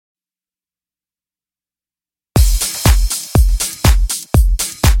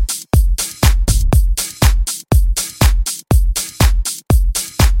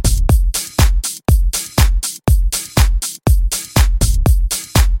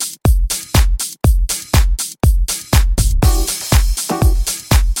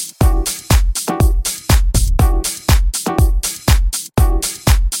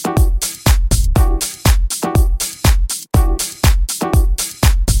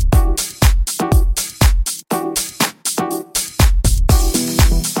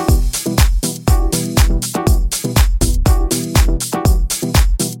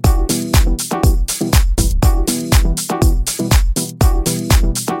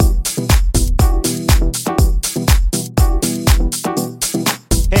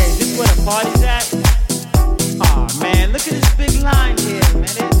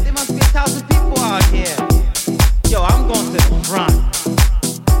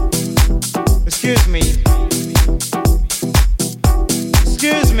Excuse me.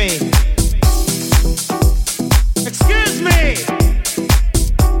 Excuse me. Excuse me.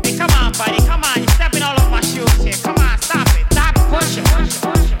 Hey, come on, buddy. Come on. You're stepping all over my shoes here. Come on, stop it. Stop pushing.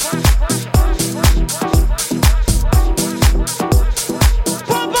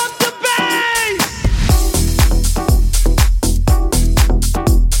 Pump up the bass.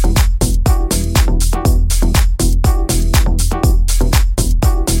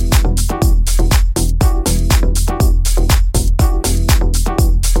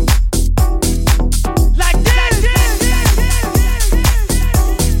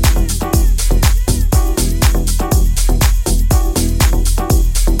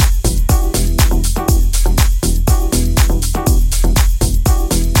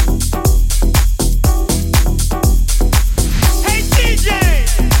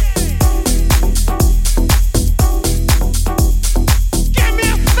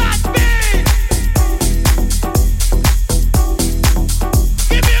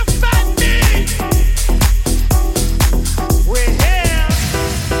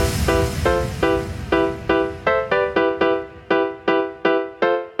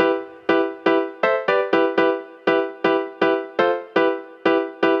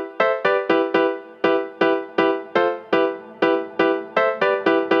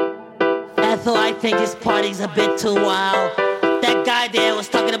 Ethel, I think this party's a bit too wild. That guy there was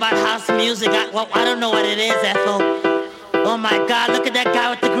talking about house music. I don't know what it is, Ethel. Oh my God, look at that guy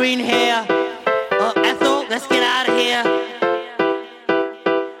with the green hair. Oh, Ethel, let's get out of here.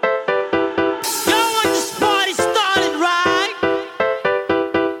 Yo, want this party started, right?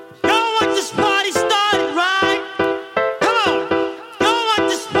 Yo, want this party started, right? Come on. Yo, want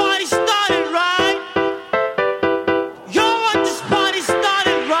this party started, right? Yo, want this party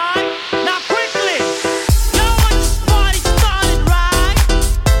started, right? Now quickly. Yo, want this party started, right?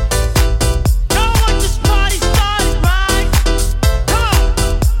 Yo, want this party started, right? Come on.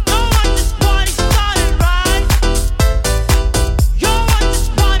 Yo, want this party started, right?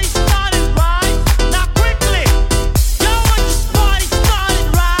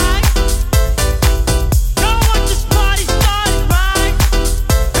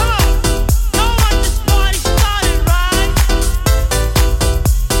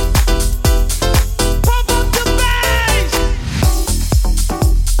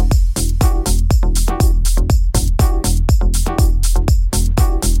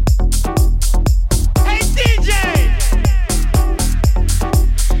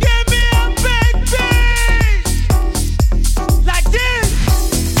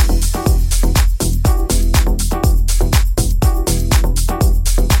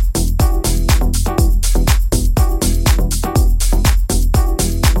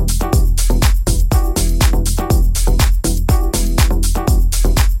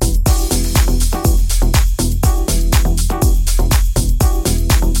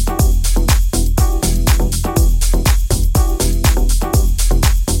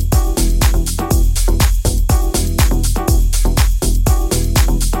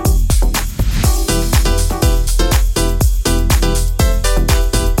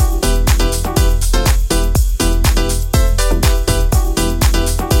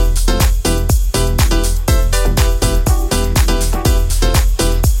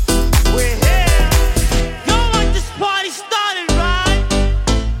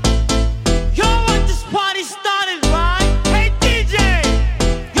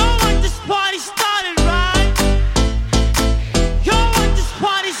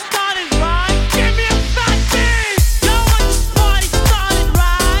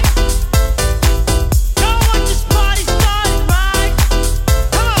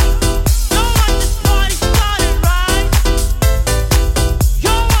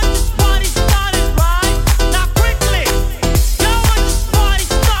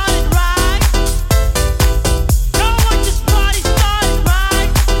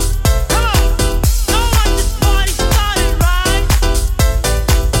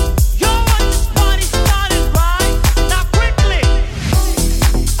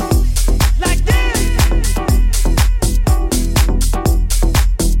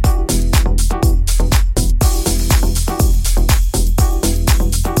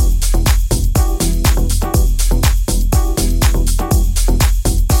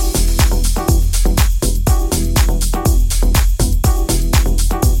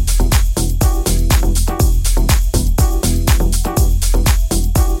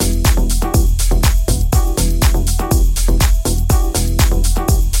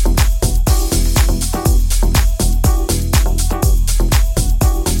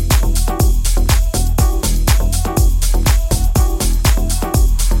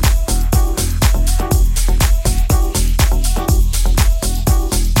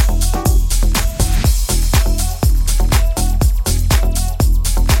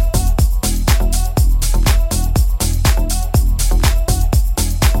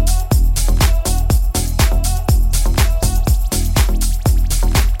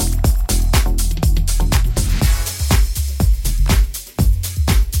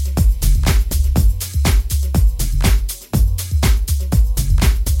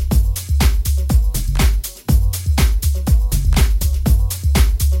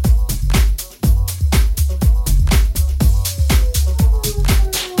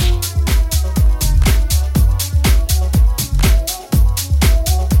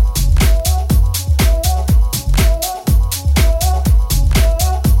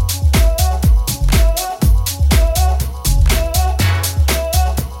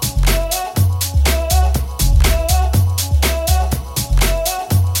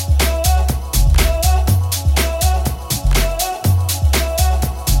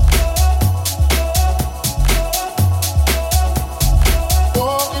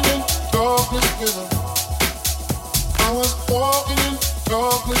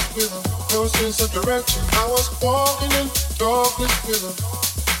 darkness with no sense of direction. I was walking in darkness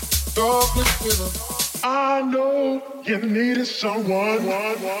with darkness with I know you needed someone.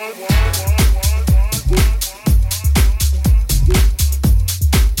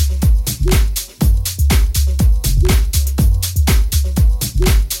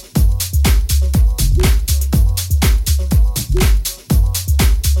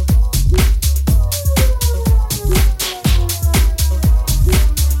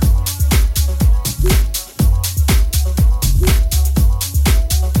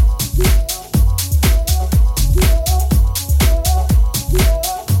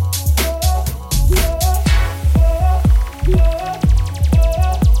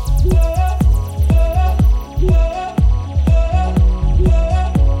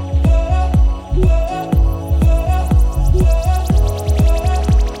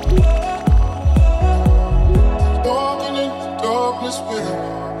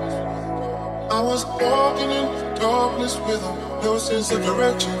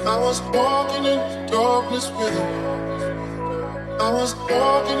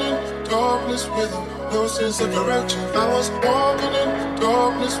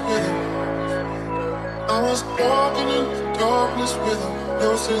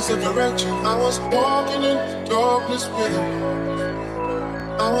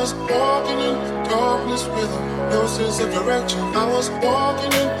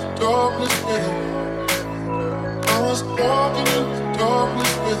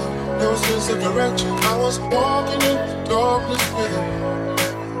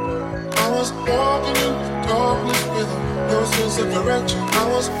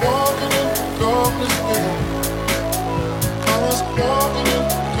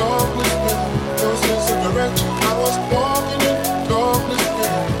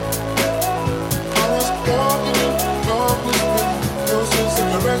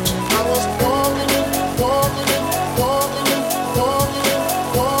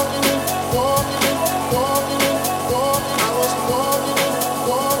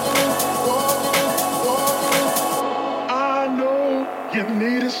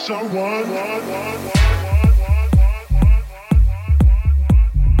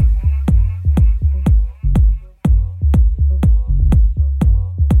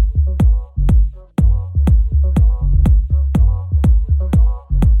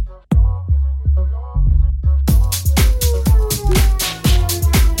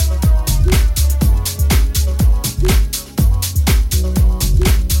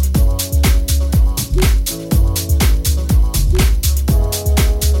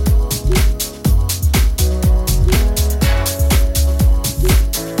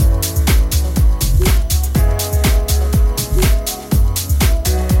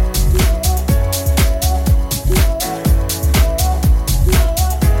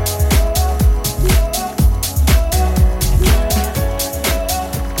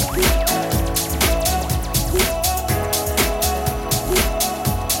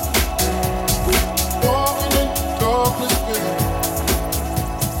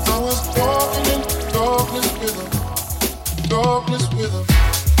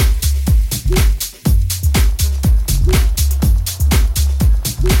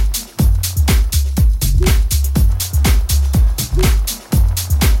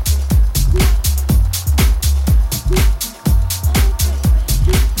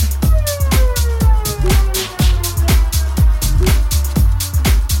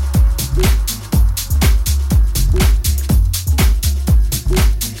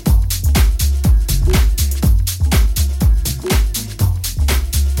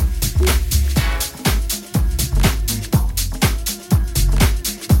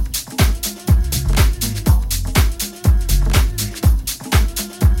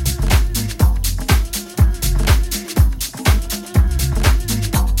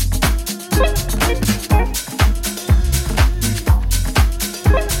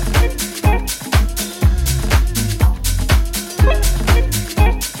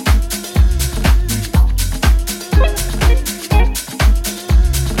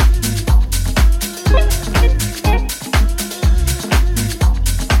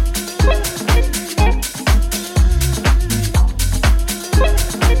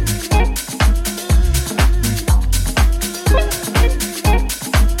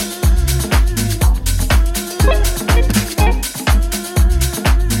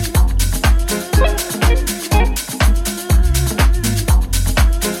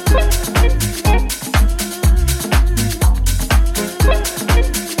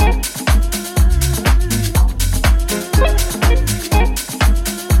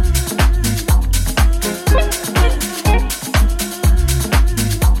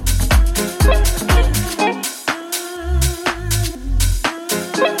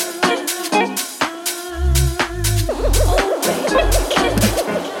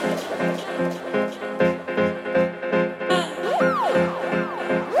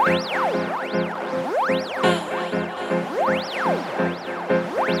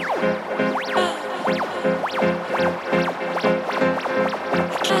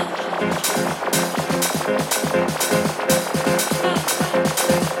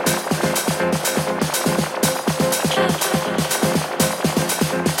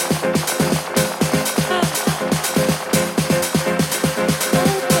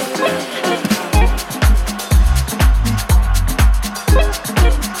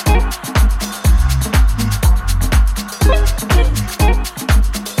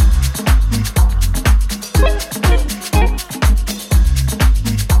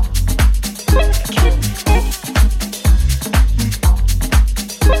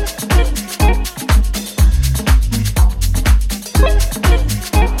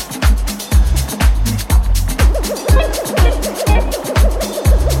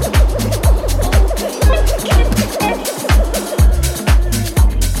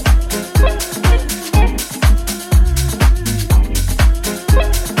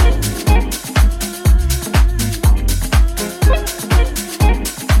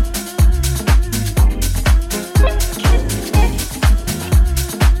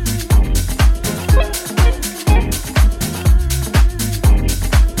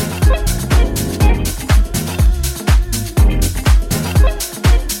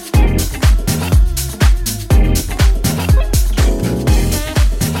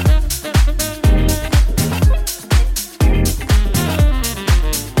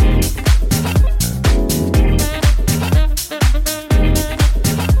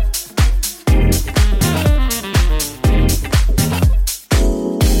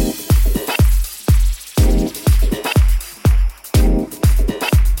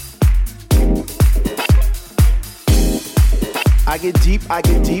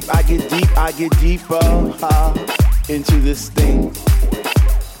 I get deeper into this thing.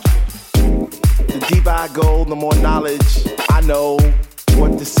 The deeper I go, the more knowledge I know.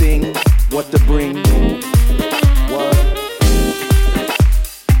 What to sing, what to bring. What?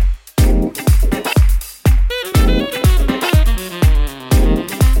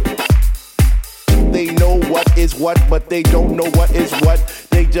 They know what is what, but they don't know what is what.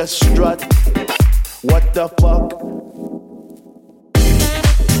 They just strut. What the fuck?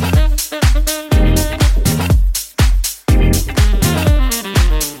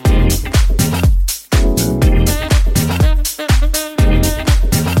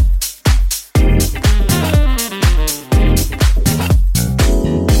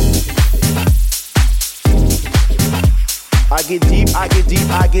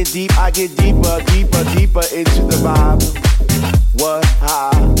 I get deeper into the vibe. What?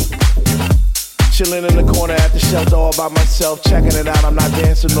 Chilling in the corner at the shelter all by myself, checking it out. I'm not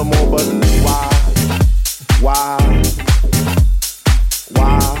dancing no more, but why? What?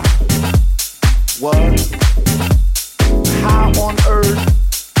 How on earth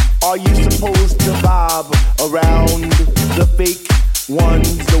are you supposed to vibe around the fake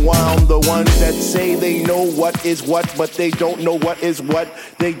ones, the ones that say they know what is what, but they don't know what is what.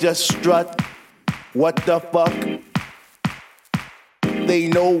 They just strut. What the fuck? They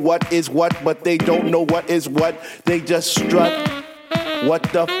know what is what, but they don't know what is what. They just strut. What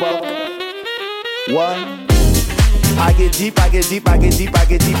the fuck? What? I get deeper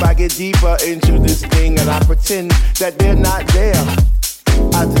into this thing, and I pretend that they're not there.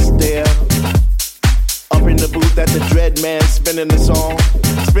 I just stare. Up in the booth at the Dread Man, spinning the song,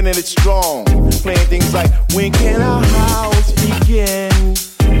 spinning it strong, playing things like, when can our house begin?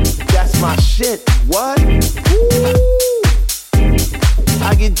 That's my shit. What? Woo!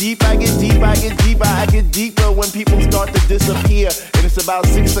 I get deeper when people start to disappear, and it's about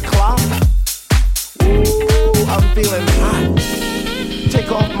 6 o'clock. Ooh, I'm feeling hot.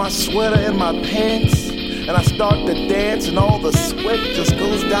 Take off my sweater and my pants, and I start to dance, and all the sweat just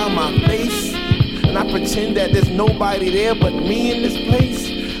goes down my face. And I pretend that there's nobody there but me in this place.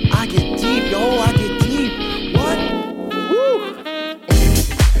 I get deep, I get deep. What? Woo!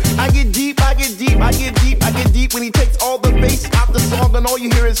 I get deep when he takes all the bass out the song and all you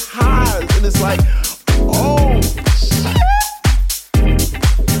hear is highs. And it's like, oh, shit.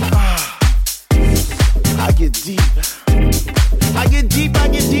 I get deep.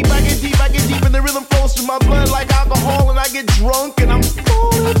 And the rhythm flows through my blood like alcohol, and I get drunk and I'm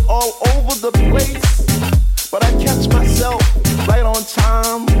falling all over the place. But I catch myself right on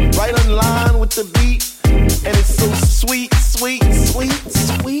time, right in line with the beat, and it's so sweet.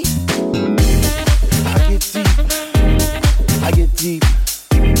 I get deep.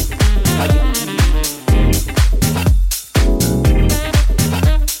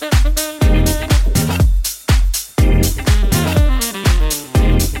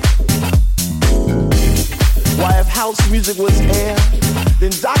 house music was air,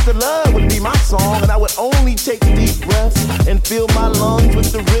 then Dr. Love would be my song, and I would only take deep breaths and fill my lungs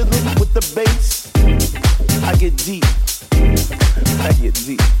with the rhythm, with the bass. I get deep. I get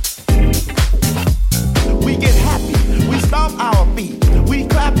deep. We get happy. We stomp our feet. We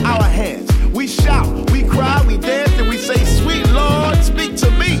clap our hands. We shout. We cry. We dance, and we say, "Sweet Lord, speak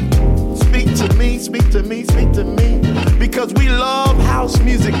to me. Speak to me. Speak to me. Speak to me." Because we love house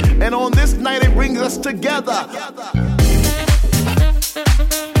music, and on this night it brings us together.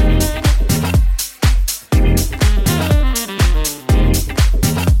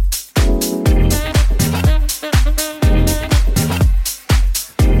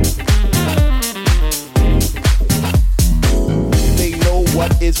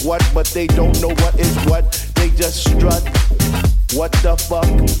 Is what, but they don't know what is what. They just strut. What the fuck?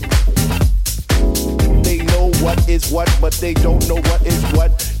 They know what is what, but they don't know what is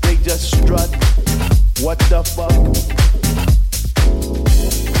what. They just strut. What the fuck?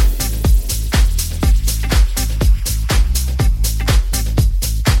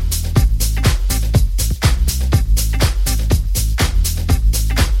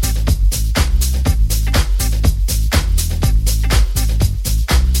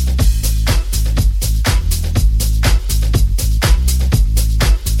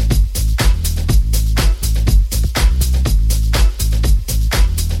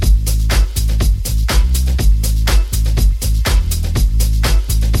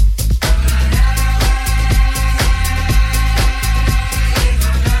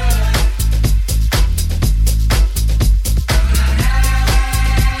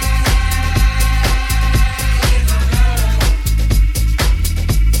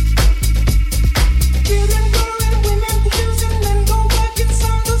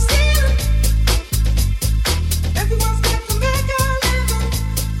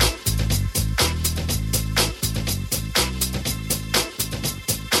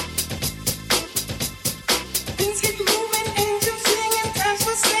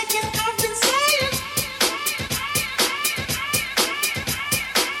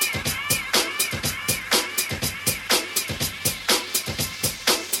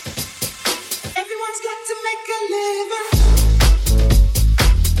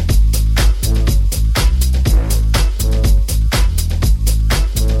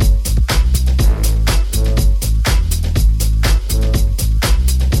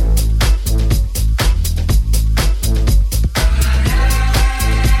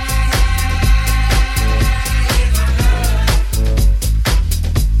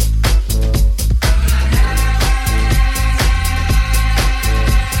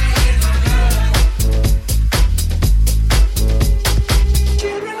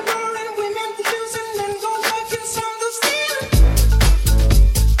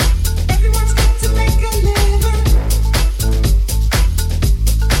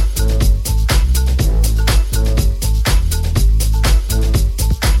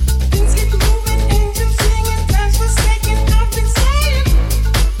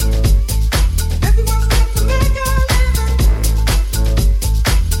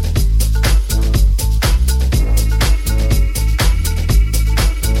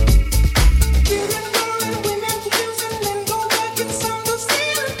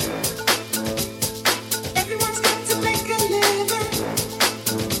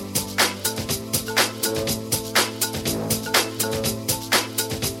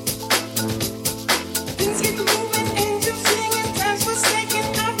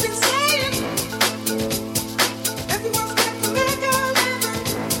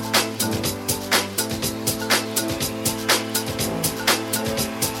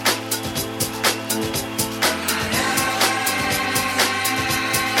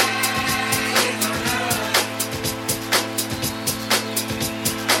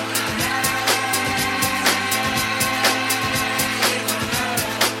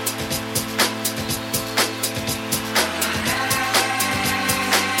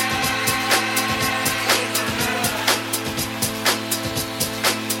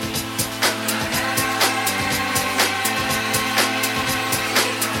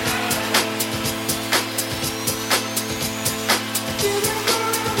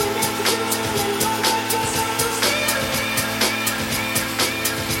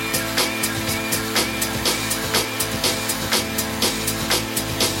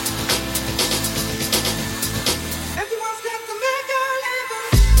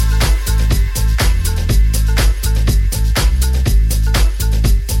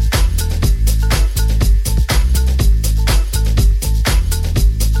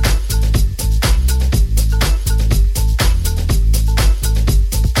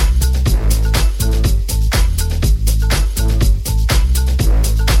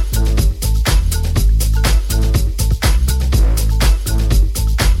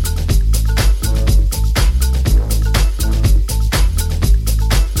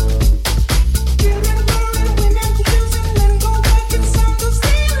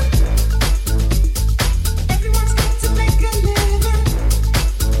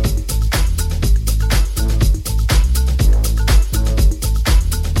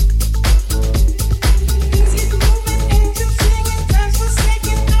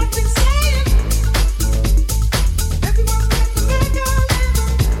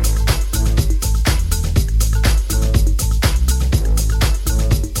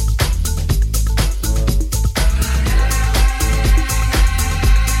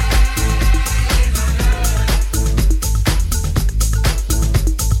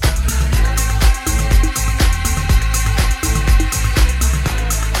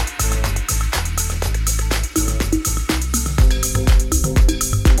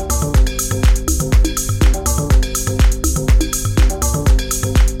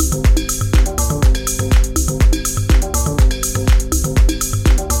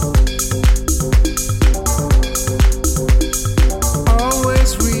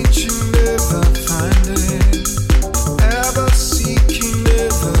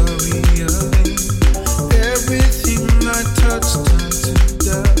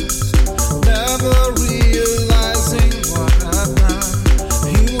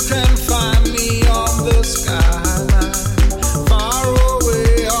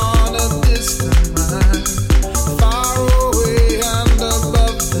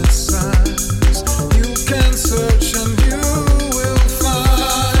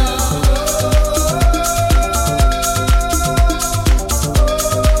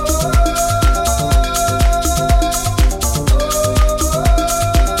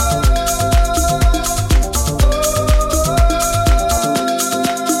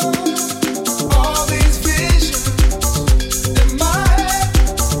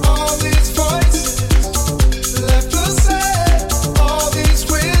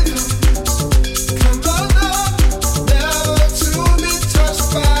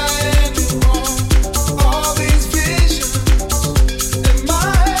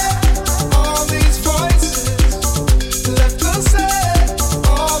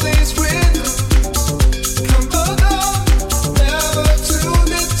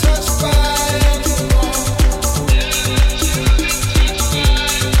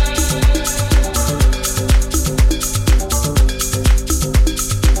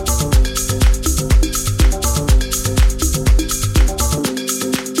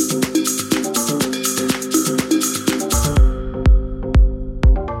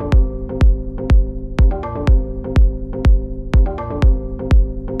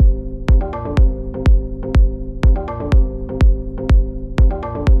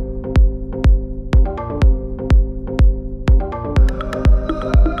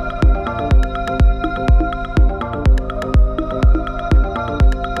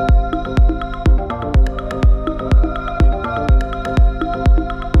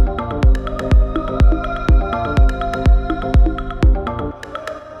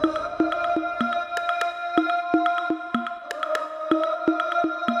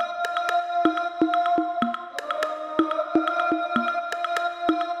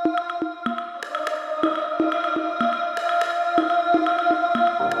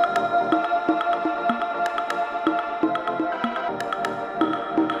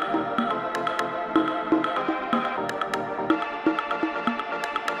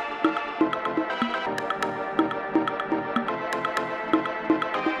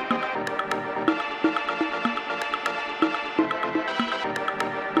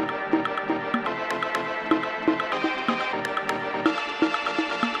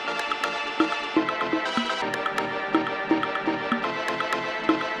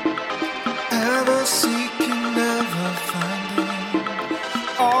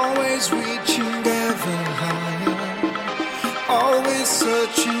 always reaching ever higher, always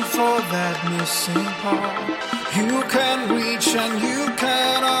searching for that missing part. You can reach and you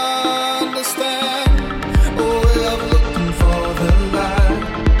can understand. A way of looking for the light,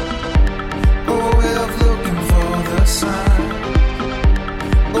 a way of looking for the sign,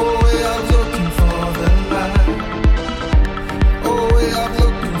 a way of looking for the light, a way of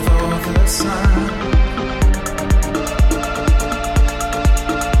looking for the sign.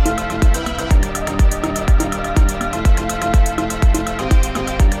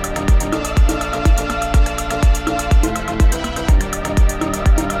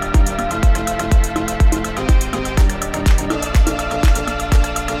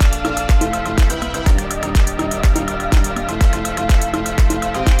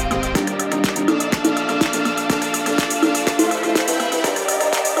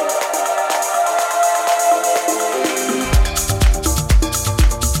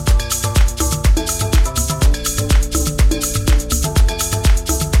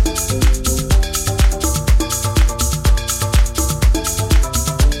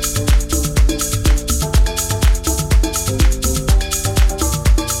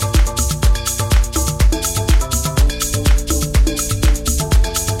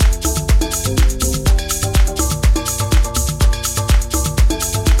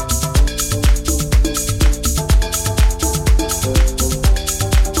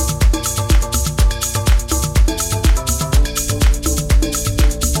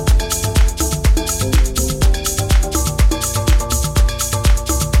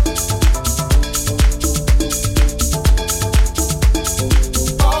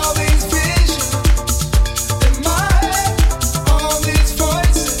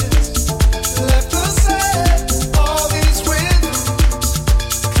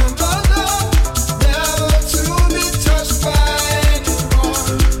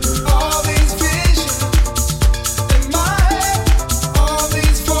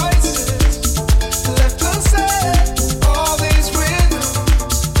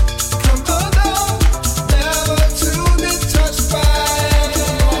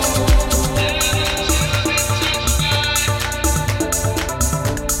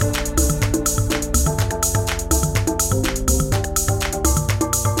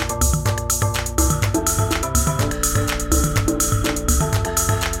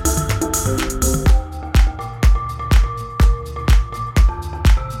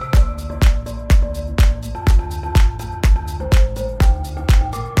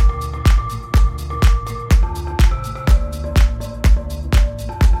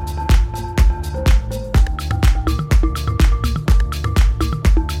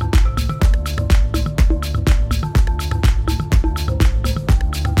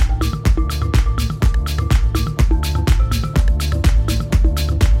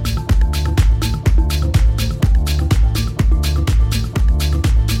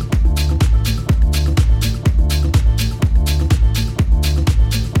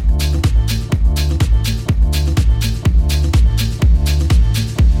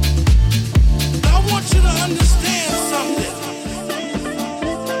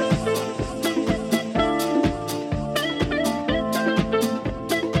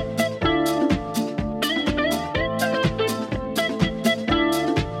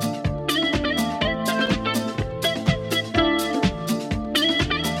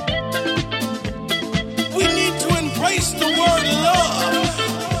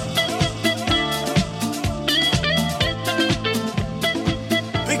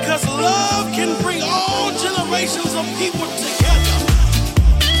 Love can bring all generations of people together.